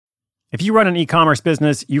If you run an e-commerce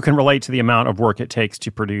business, you can relate to the amount of work it takes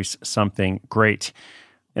to produce something great.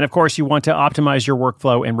 And of course, you want to optimize your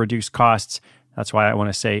workflow and reduce costs. That's why I want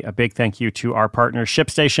to say a big thank you to our partner,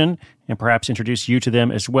 ShipStation, and perhaps introduce you to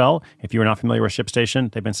them as well. If you are not familiar with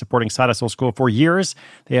ShipStation, they've been supporting Side Hustle School for years.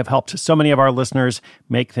 They have helped so many of our listeners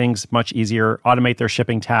make things much easier, automate their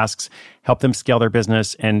shipping tasks, help them scale their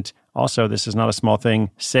business, and also, this is not a small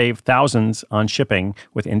thing, save thousands on shipping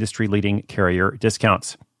with industry-leading carrier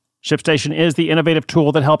discounts. ShipStation is the innovative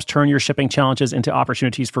tool that helps turn your shipping challenges into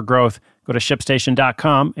opportunities for growth. Go to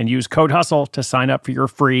ShipStation.com and use code HUSTLE to sign up for your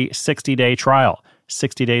free 60-day trial.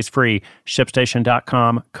 60 days free.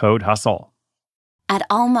 ShipStation.com, code HUSTLE. At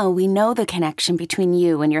Alma, we know the connection between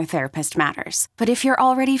you and your therapist matters. But if you're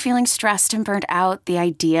already feeling stressed and burnt out, the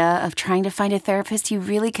idea of trying to find a therapist you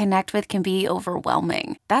really connect with can be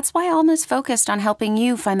overwhelming. That's why Alma's focused on helping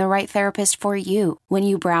you find the right therapist for you. When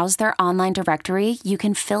you browse their online directory, you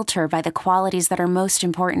can filter by the qualities that are most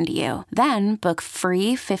important to you. Then book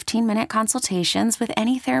free 15-minute consultations with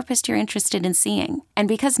any therapist you're interested in seeing. And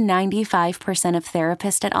because 95% of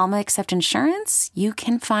therapists at Alma accept insurance, you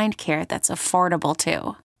can find care that's affordable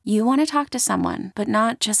too. You want to talk to someone, but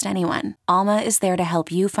not just anyone. Alma is there to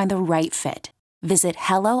help you find the right fit. Visit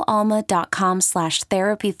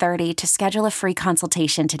helloalma.com/therapy30 to schedule a free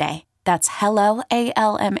consultation today. That's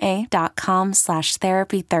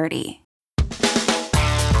helloalma.com/therapy30.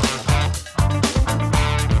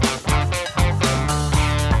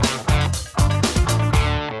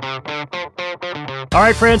 All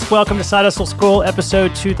right, friends, welcome to Side Hustle School,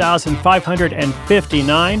 episode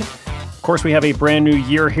 2559. Of course, we have a brand new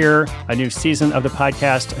year here, a new season of the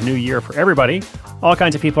podcast, a new year for everybody. All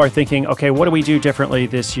kinds of people are thinking, okay, what do we do differently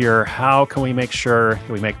this year? How can we make sure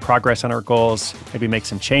that we make progress on our goals, maybe make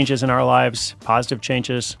some changes in our lives, positive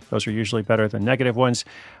changes? Those are usually better than negative ones.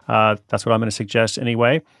 That's what I'm going to suggest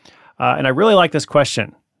anyway. And I really like this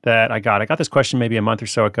question that I got. I got this question maybe a month or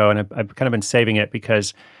so ago, and I've kind of been saving it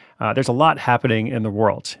because there's a lot happening in the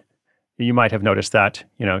world. You might have noticed that,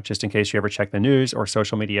 just in case you ever check the news or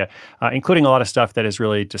social media, including a lot of stuff that is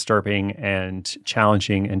really disturbing and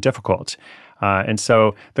challenging and difficult. And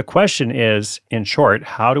so the question is, in short,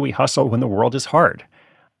 how do we hustle when the world is hard?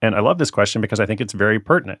 And I love this question because I think it's very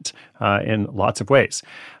pertinent in lots of ways.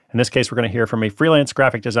 In this case, we're going to hear from a freelance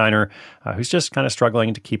graphic designer who's just kind of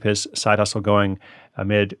struggling to keep his side hustle going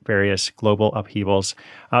amid various global upheavals.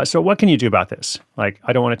 So what can you do about this? I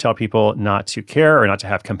don't want to tell people not to care or not to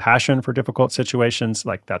have compassion for difficult situations.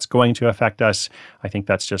 That's going to affect us. I think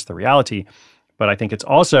that's just the reality. But I think it's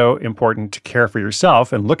also important to care for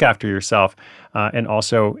yourself and look after yourself and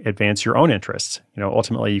also advance your own interests.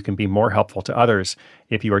 Ultimately, you can be more helpful to others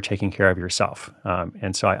if you are taking care of yourself.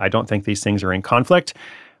 And so I don't think these things are in conflict.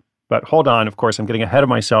 But hold on, of course, I'm getting ahead of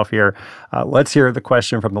myself here. Let's hear the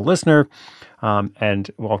question from the listener. And,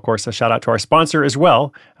 well, of course, a shout out to our sponsor as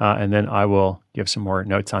well. And then I will give some more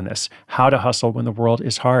notes on this. How to hustle when the world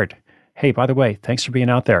is hard. Hey, by the way, thanks for being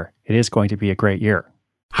out there. It is going to be a great year.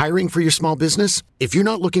 Hiring for your small business? If you're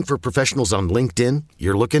not looking for professionals on LinkedIn,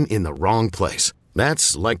 you're looking in the wrong place.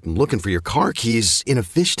 That's like looking for your car keys in a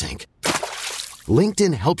fish tank.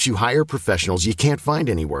 LinkedIn helps you hire professionals you can't find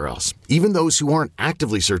anywhere else, even those who aren't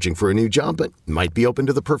actively searching for a new job but might be open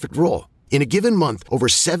to the perfect role. In a given month, over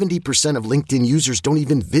 70% of LinkedIn users don't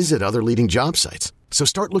even visit other leading job sites. So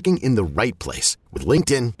start looking in the right place. With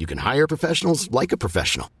LinkedIn, you can hire professionals like a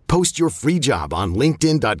professional. Post your free job on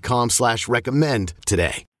linkedin.com/recommend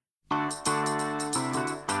today.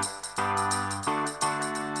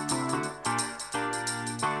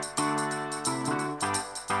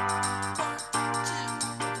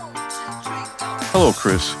 Hello,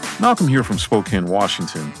 Chris. Malcolm here from Spokane,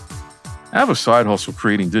 Washington. I have a side hustle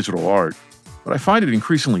creating digital art, but I find it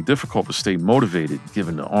increasingly difficult to stay motivated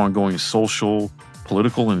given the ongoing social,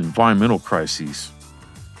 political, and environmental crises.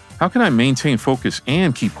 How can I maintain focus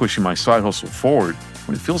and keep pushing my side hustle forward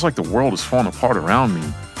when it feels like the world is falling apart around me?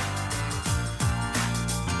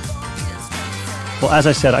 Well, as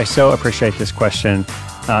I said, I so appreciate this question.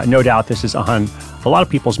 No doubt this is on a lot of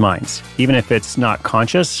people's minds, even if it's not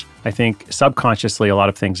conscious. I think subconsciously a lot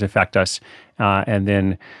of things affect us. And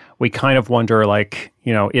then we kind of wonder,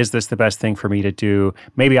 is this the best thing for me to do?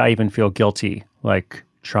 Maybe I even feel guilty,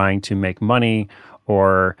 trying to make money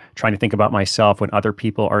or trying to think about myself when other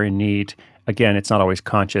people are in need. Again, it's not always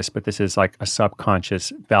conscious, but this is like a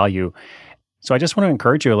subconscious value. So I just want to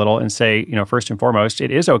encourage you a little and say, first and foremost,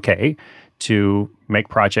 it is okay to make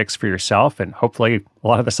projects for yourself. And hopefully a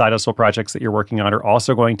lot of the side hustle projects that you're working on are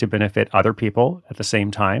also going to benefit other people at the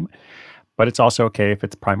same time. But it's also okay if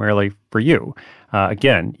it's primarily for you.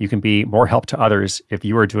 Again, you can be more help to others if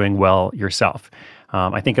you are doing well yourself.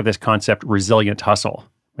 I think of this concept, resilient hustle.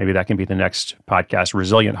 Maybe that can be the next podcast,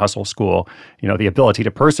 Resilient Hustle School, the ability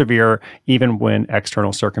to persevere even when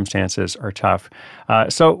external circumstances are tough.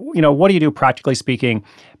 So, what do you do practically speaking?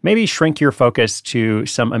 Maybe shrink your focus to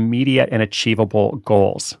some immediate and achievable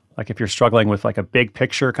goals. Like if you're struggling with like a big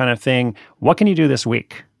picture kind of thing, what can you do this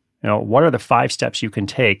week? What are the 5 steps you can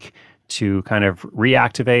take to kind of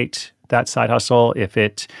reactivate that side hustle if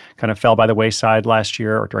it kind of fell by the wayside last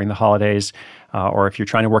year or during the holidays, or if you're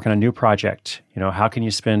trying to work on a new project, how can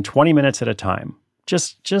you spend 20 minutes at a time?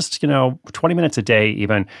 Just 20 minutes a day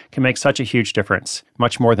even can make such a huge difference,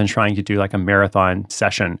 much more than trying to do like a marathon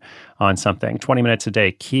session on something. 20 minutes a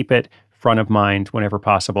day, keep it front of mind whenever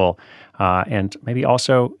possible, and maybe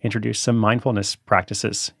also introduce some mindfulness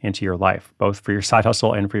practices into your life, both for your side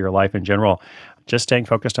hustle and for your life in general, just staying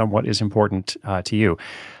focused on what is important to you.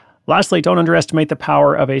 Lastly, don't underestimate the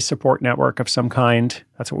power of a support network of some kind.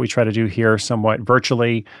 That's what we try to do here, somewhat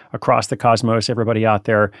virtually across the cosmos, everybody out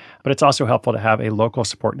there. But it's also helpful to have a local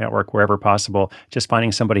support network wherever possible, just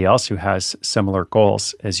finding somebody else who has similar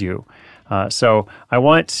goals as you. So I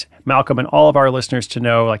want Malcolm and all of our listeners to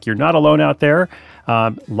know, like, you're not alone out there.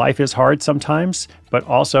 Life is hard sometimes, but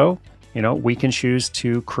also, we can choose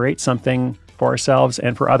to create something for ourselves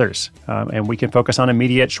and for others. And we can focus on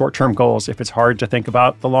immediate short-term goals if it's hard to think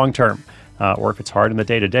about the long-term. Or if it's hard in the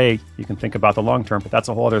day-to-day, you can think about the long-term, but that's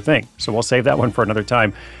a whole other thing. So we'll save that one for another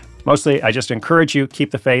time. Mostly, I just encourage you,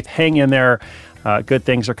 keep the faith, hang in there. Good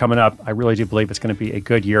things are coming up. I really do believe it's going to be a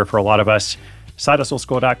good year for a lot of us.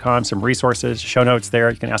 SideHustleSchool.com, some resources, show notes there.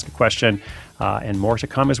 You can ask a question, and more to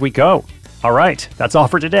come as we go. All right, that's all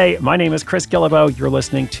for today. My name is Chris Guillebeau. You're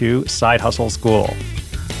listening to Side Hustle School.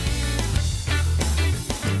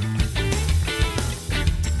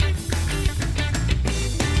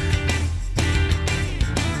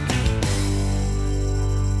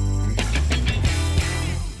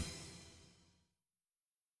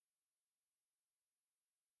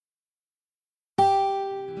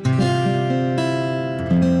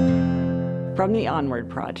 From the Onward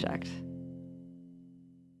Project.